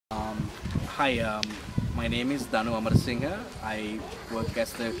Hi, my name is Dhanu Amarasinghe. I work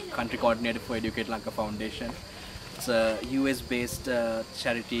as the country coordinator for Edulanka Foundation. It's a US-based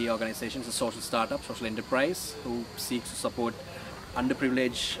charity organization. It's a social startup, social enterprise who seeks to support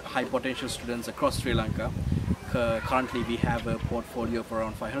underprivileged, high-potential students across Sri Lanka. Currently, we have a portfolio of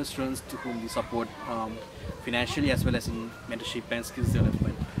around 500 students to whom we support financially as well as in mentorship and skills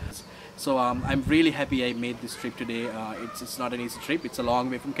development. So I'm really happy I made this trip today. It's not an easy trip. It's a long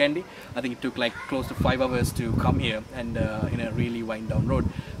way from Kandy. I think it took like close to 5 hours to come here and in a really wind down road.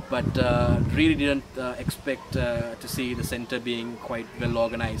 But really didn't expect to see the center being quite well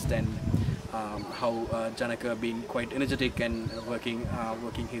organized and how Janaka being quite energetic and working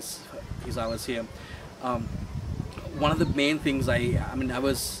his hours here. One of the main things I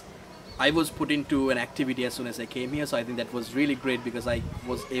was put into an activity as soon as I came here, so I think that was really great because I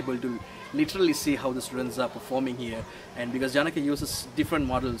was able to literally see how the students are performing here, and because Janaka uses different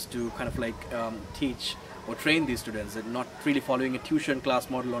models to kind of like teach or train these students, and not really following a tuition class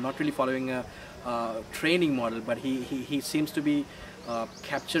model or not really following a training model, but he seems to be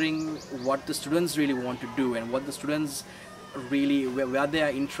capturing what the students really want to do and what the students really where their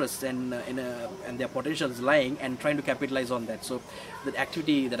interests and their potential is lying, and trying to capitalize on that. So the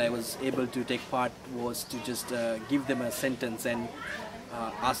activity that I was able to take part was to just give them a sentence and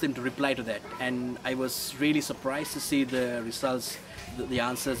ask them to reply to that, and I was really surprised to see the results, the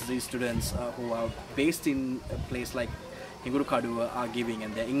answers these students who are based in a place like Hingurukadu are giving,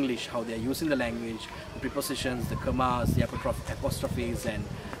 and their English, how they are using the language, the prepositions, the commas, the apostrophes, and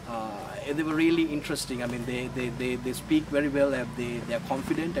they were really interesting. I mean, they speak very well. They are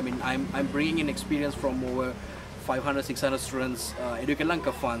confident. I mean, I'm bringing in experience from over 500, 600 students,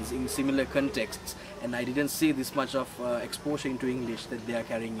 Edulanka funds in similar contexts, and I didn't see this much of exposure into English that they are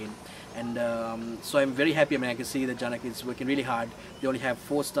carrying in. And so I'm very happy. I mean, I can see that Janaka is working really hard. They only have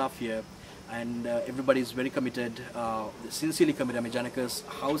 4 staff here, and everybody is very committed, sincerely committed. I mean, Janaka's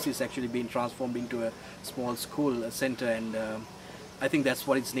house is actually being transformed into a small school, a center, and I think that's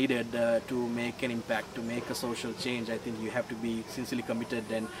what is needed to make an impact, to make a social change. I think you have to be sincerely committed,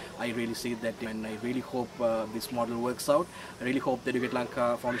 and I really see that, and I really hope this model works out. I really hope the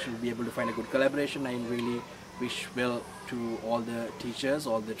Edulanka Foundation will be able to find a good collaboration. I really wish well to all the teachers,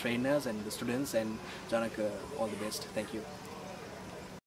 all the trainers and the students, and Janaka all the best. Thank you.